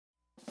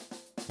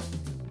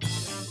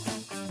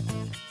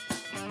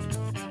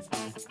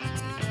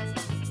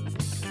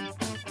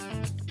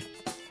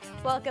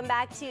Welcome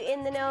back to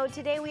In the Know.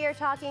 Today we are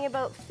talking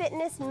about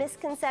fitness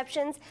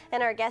misconceptions,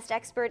 and our guest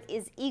expert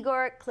is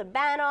Igor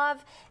Klibanov.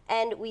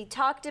 And we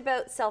talked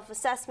about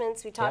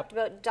self-assessments, we talked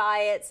about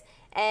diets,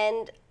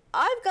 and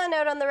I've gone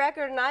out on the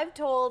record and I've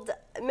told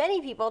many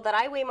people that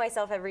I weigh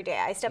myself every day.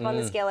 I step on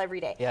the scale every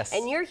day. Yes.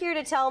 And you're here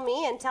to tell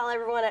me and tell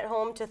everyone at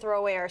home to throw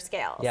away our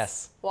scales.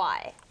 Yes.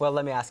 Why? Well,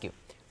 let me ask you.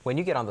 When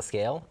you get on the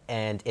scale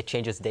and it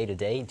changes day to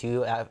day, do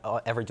you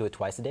ever do it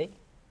twice a day?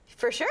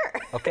 For sure.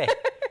 Okay.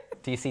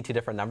 Do you see two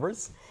different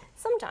numbers?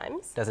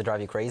 Sometimes. Does it drive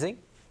you crazy?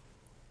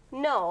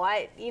 No,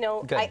 I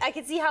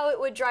can see how it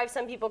would drive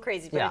some people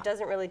crazy, but it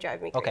doesn't really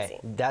drive me crazy.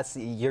 Okay,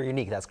 you're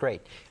unique, that's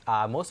great.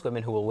 Most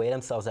women who will weigh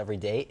themselves every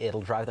day, it'll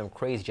drive them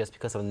crazy just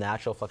because of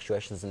natural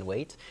fluctuations in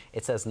weight.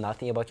 It says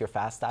nothing about your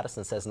fat status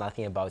and says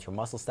nothing about your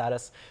muscle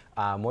status.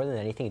 More than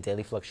anything,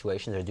 daily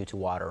fluctuations are due to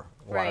water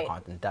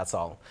content, that's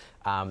all.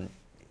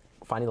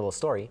 Funny little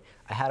story,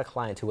 I had a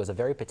client who was a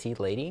very petite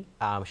lady.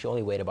 She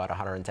only weighed about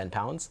 110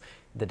 pounds.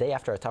 The day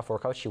after a tough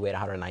workout, she weighed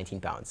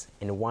 119 pounds.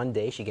 In one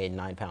day, she gained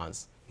 9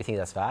 pounds. You think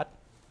that's fat?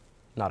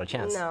 Not a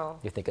chance. No.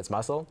 You think it's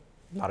muscle?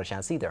 Not a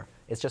chance either.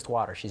 It's just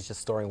water. She's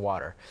just storing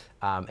water.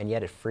 And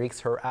yet it freaks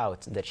her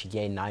out that she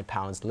gained 9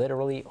 pounds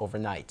literally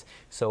overnight.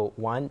 So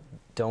one,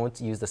 don't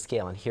use the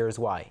scale, and here's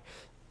why.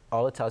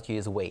 All it tells you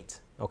is weight,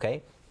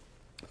 okay?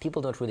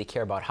 People don't really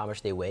care about how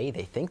much they weigh.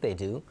 They think they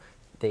do.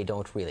 They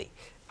don't really.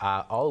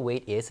 All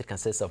weight is, it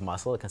consists of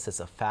muscle, it consists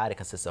of fat, it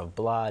consists of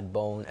blood,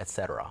 bone,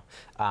 etc.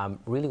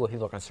 Really what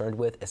people are concerned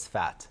with is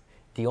fat.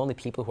 The only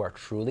people who are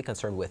truly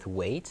concerned with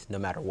weight, no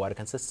matter what it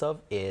consists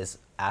of, is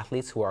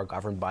athletes who are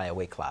governed by a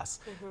weight class.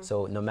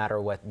 So no matter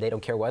what, they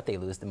don't care what they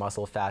lose, the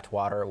muscle, fat,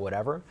 water,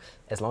 whatever,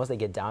 as long as they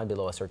get down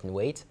below a certain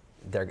weight,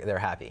 they're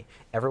happy.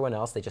 Everyone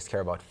else, they just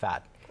care about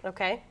fat.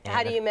 Okay, and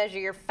how do you measure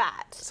your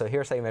fat? So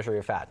here's how you measure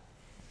your fat.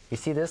 You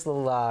see this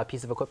little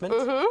piece of equipment?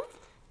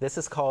 This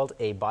is called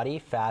a body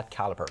fat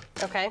caliper.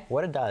 Okay.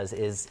 What it does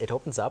is it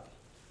opens up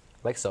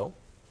like so,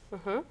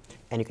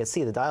 and you can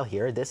see the dial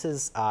here. This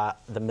is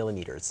the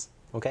millimeters,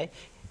 okay?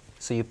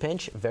 So you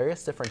pinch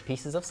various different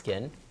pieces of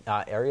skin,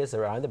 areas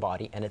around the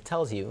body, and it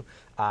tells you,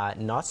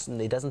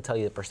 it doesn't tell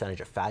you the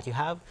percentage of fat you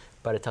have,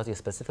 but it tells you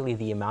specifically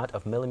the amount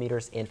of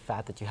millimeters in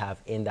fat that you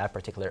have in that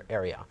particular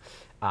area.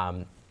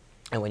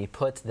 And when you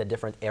put the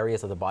different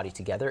areas of the body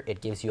together,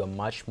 it gives you a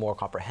much more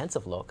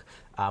comprehensive look,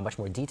 much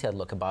more detailed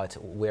look about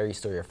where you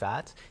store your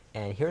fat.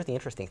 And here's the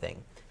interesting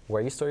thing.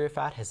 Where you store your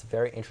fat has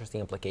very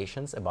interesting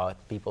implications about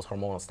people's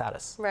hormonal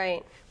status.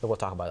 Right. But we'll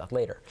talk about that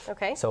later.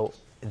 Okay. So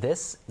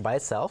this by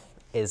itself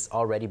is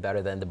already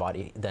better than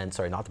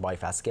not the body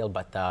fat scale,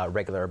 but the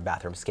regular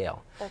bathroom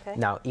scale. Okay.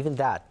 Now, even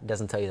that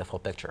doesn't tell you the full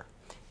picture.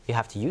 You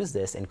have to use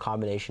this in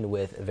combination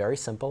with very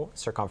simple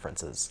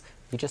circumferences.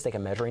 You just take a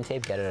measuring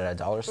tape, get it at a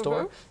dollar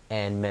store,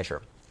 and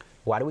measure.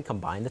 Why do we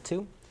combine the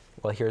two?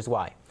 Well, here's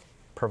why.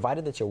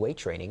 Provided that you're weight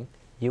training,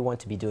 you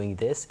want to be doing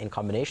this in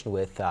combination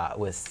with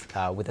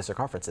the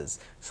circumferences.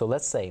 So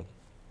let's say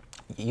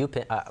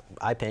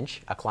I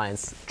pinch a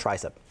client's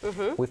tricep.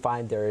 We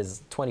find there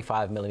is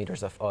 25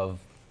 millimeters of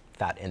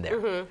fat in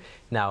there.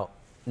 Now,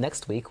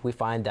 next week, we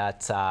find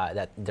that,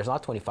 that there's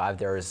not 25,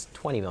 there's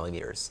 20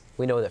 millimeters.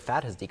 We know that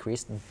fat has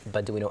decreased,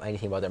 but do we know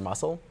anything about their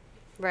muscle?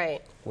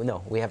 Right. Well,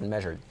 no, we haven't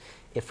measured.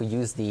 If we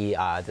use the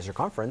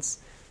circumference,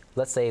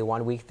 let's say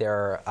 1 week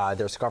their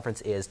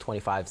circumference is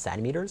 25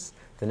 centimeters.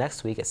 The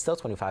next week, it's still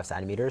 25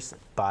 centimeters,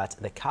 but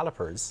the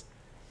calipers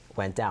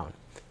went down.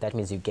 That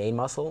means you gain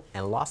muscle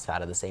and lost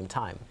fat at the same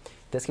time.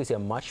 This gives you a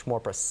much more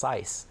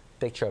precise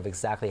picture of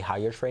exactly how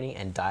your training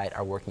and diet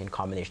are working in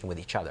combination with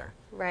each other.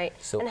 Right.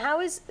 So, and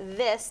how is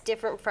this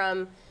different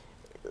from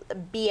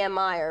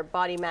BMI or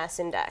body mass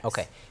index?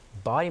 Okay.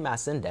 Body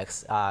mass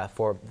index,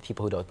 for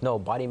people who don't know,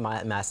 body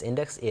mass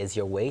index is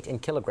your weight in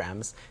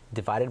kilograms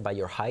divided by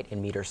your height in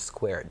meters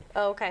squared.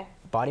 Oh, okay.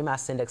 Body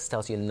mass index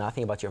tells you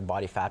nothing about your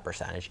body fat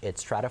percentage. It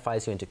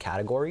stratifies you into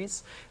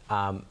categories,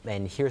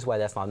 and here's why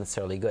that's not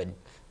necessarily good.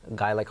 A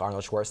guy like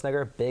Arnold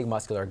Schwarzenegger, big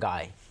muscular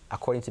guy.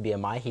 According to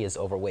BMI, he is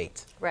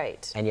overweight.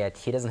 Right. And yet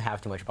he doesn't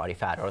have too much body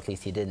fat, or at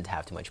least he didn't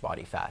have too much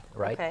body fat,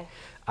 right? Okay.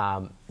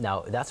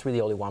 Now, that's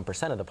really only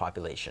 1% of the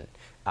population.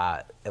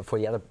 For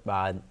the other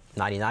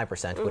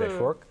 99%, would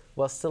it work?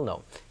 Well, still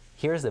no.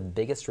 Here's the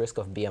biggest risk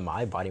of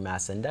BMI, body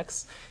mass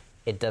index.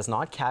 It does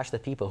not catch the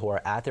people who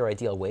are at their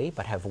ideal weight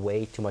but have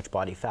way too much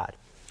body fat.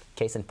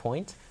 Case in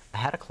point, I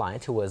had a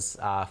client who was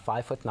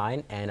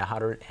 5'9" and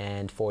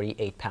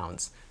 148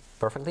 pounds.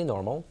 Perfectly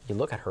normal. You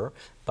look at her,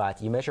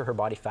 but you measure her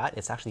body fat,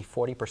 it's actually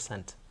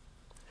 40%.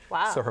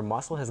 Wow. So her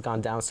muscle has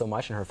gone down so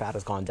much and her fat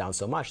has gone down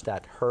so much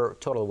that her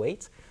total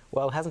weight,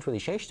 well, it hasn't really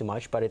changed too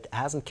much, but it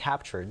hasn't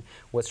captured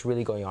what's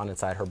really going on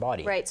inside her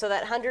body. Right, so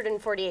that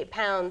 148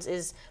 pounds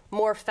is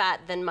more fat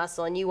than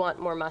muscle, and you want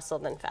more muscle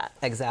than fat.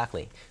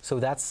 Exactly. So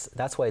that's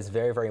why it's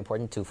very, very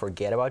important to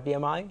forget about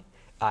BMI.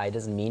 It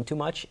doesn't mean too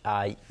much.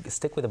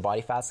 Stick with the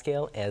body fat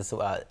scale as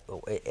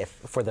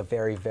for the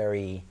very,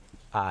 very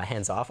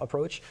hands-off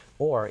approach,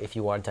 or if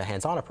you want a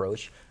hands-on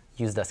approach,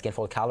 use the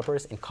skinfold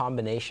calipers in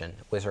combination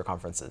with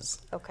circumferences.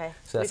 Okay,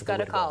 so that's we've got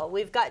a call.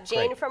 We've got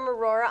Jane from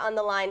Aurora on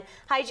the line.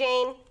 Hi,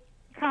 Jane.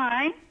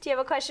 Hi. Do you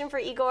have a question for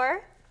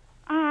Igor?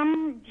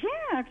 Yeah,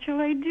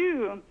 actually I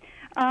do.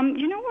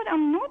 You know what?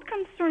 I'm not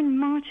concerned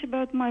much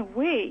about my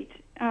weight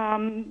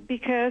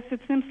because it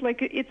seems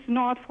like it's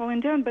not falling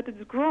down, but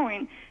it's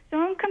growing. So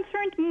I'm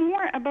concerned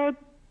more about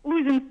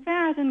losing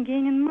fat and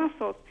gaining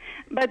muscles.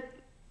 But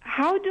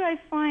how do I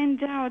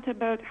find out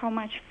about how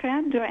much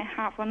fat do I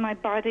have on my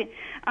body?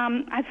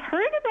 I've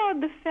heard about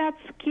the fat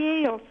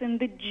scales in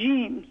the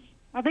gyms.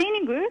 Are they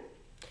any good?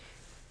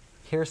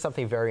 Here's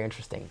something very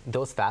interesting.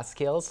 Those fat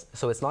scales,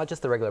 so it's not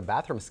just the regular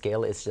bathroom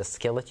scale, it's just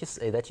scale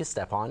that you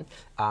step on.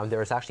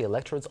 There's actually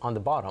electrodes on the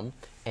bottom,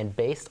 and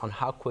based on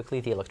how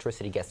quickly the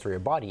electricity gets through your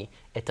body,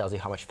 it tells you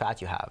how much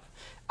fat you have.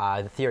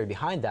 The theory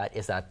behind that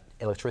is that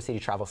electricity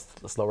travels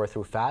slower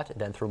through fat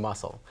than through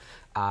muscle.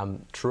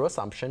 True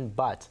assumption,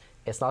 but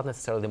it's not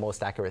necessarily the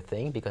most accurate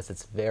thing because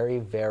it's very,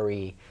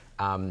 very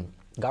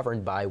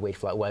governed by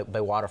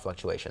water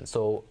fluctuation.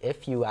 So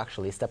if you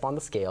actually step on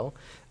the scale,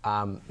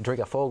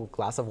 drink a full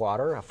glass of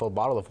water, a full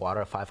bottle of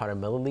water, 500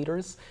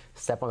 milliliters,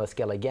 step on the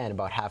scale again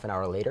about half an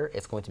hour later,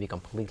 it's going to be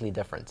completely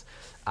different.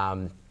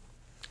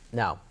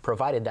 Now,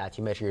 provided that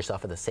you measure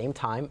yourself at the same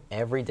time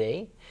every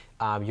day,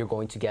 you're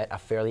going to get a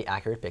fairly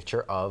accurate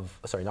picture of,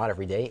 sorry, not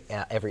every day,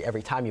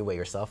 every time you weigh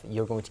yourself,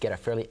 you're going to get a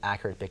fairly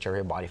accurate picture of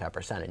your body fat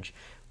percentage.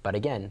 But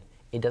again,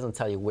 it doesn't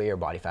tell you where your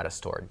body fat is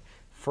stored.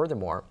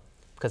 Furthermore,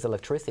 because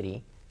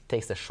electricity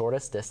takes the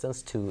shortest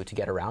distance to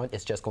get around,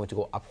 it's just going to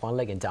go up one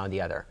leg and down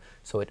the other.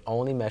 So it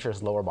only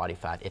measures lower body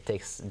fat. It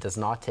does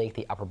not take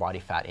the upper body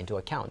fat into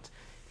account.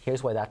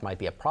 Here's why that might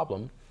be a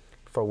problem.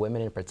 For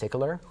women in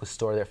particular who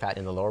store their fat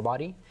in the lower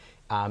body,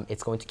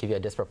 it's going to give you a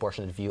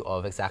disproportionate view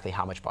of exactly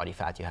how much body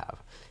fat you have.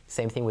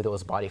 Same thing with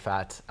those body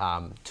fat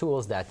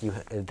tools that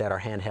are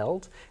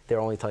handheld.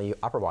 They're only telling you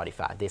upper body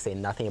fat. They say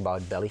nothing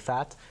about belly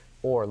fat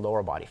or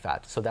lower body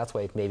fat. So that's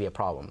why it may be a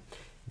problem.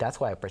 That's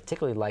why I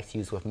particularly like to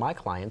use with my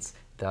clients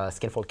the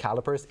skinfold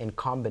calipers in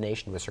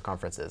combination with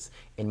circumferences.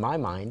 In my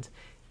mind,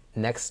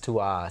 next to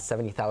a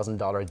 $70,000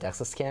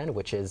 DEXA scan,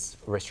 which is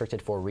restricted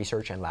for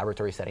research and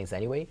laboratory settings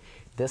anyway,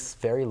 this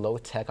very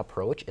low-tech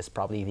approach is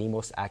probably the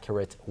most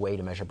accurate way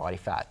to measure body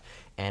fat.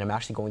 And I'm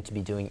actually going to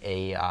be doing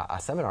a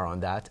seminar on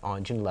that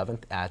on June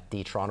 11th at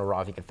the Toronto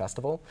Raw Vegan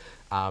Festival.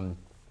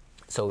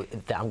 So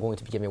I'm going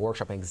to be giving a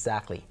workshop on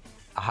exactly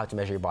how to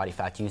measure your body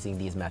fat using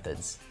these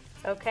methods.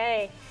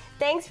 Okay.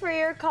 Thanks for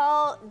your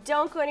call.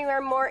 Don't go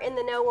anywhere. More in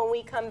the know when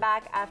we come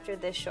back after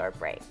this short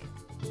break.